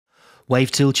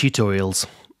Wavetool Tutorials,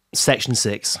 Section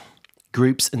 6,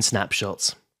 Groups and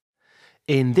Snapshots.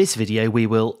 In this video we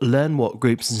will learn what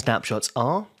groups and snapshots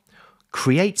are,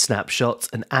 create snapshots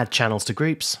and add channels to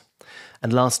groups,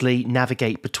 and lastly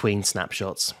navigate between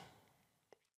snapshots.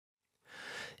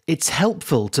 It's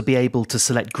helpful to be able to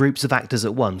select groups of actors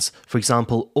at once, for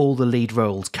example all the lead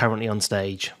roles currently on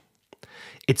stage.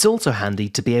 It's also handy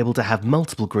to be able to have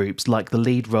multiple groups like the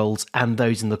lead roles and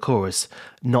those in the chorus,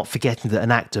 not forgetting that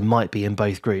an actor might be in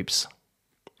both groups.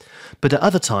 But at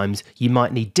other times you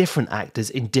might need different actors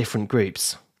in different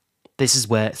groups. This is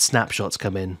where snapshots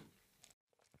come in.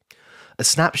 A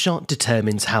snapshot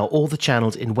determines how all the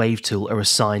channels in Wavetool are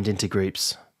assigned into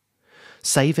groups.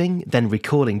 Saving, then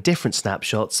recalling different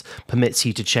snapshots permits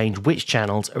you to change which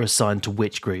channels are assigned to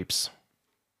which groups.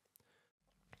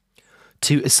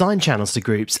 To assign channels to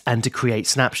groups and to create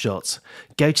snapshots,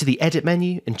 go to the Edit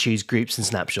menu and choose Groups and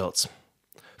Snapshots.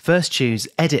 First choose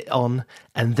Edit On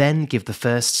and then give the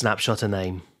first snapshot a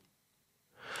name.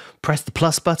 Press the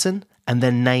plus button and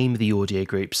then name the audio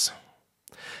groups.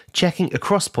 Checking a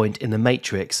cross point in the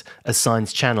matrix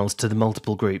assigns channels to the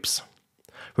multiple groups.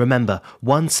 Remember,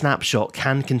 one snapshot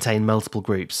can contain multiple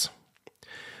groups.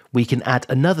 We can add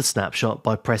another snapshot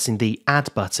by pressing the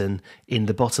Add button in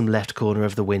the bottom left corner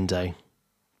of the window.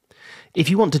 If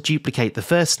you want to duplicate the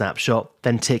first snapshot,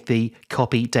 then tick the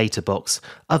Copy Data box,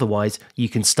 otherwise you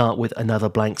can start with another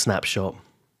blank snapshot.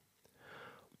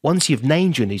 Once you've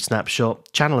named your new snapshot,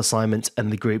 channel assignments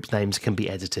and the group names can be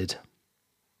edited.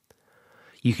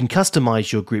 You can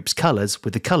customize your group's colors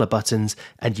with the color buttons,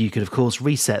 and you can of course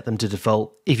reset them to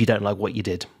default if you don't like what you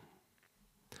did.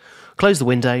 Close the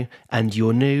window and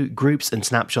your new groups and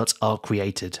snapshots are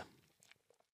created.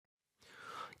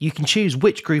 You can choose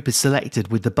which group is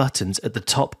selected with the buttons at the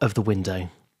top of the window.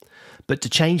 But to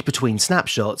change between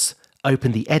snapshots,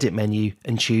 open the Edit menu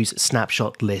and choose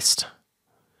Snapshot List.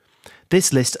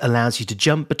 This list allows you to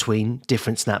jump between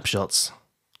different snapshots.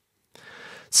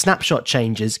 Snapshot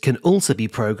changes can also be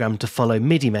programmed to follow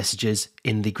MIDI messages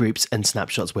in the Groups and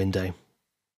Snapshots window.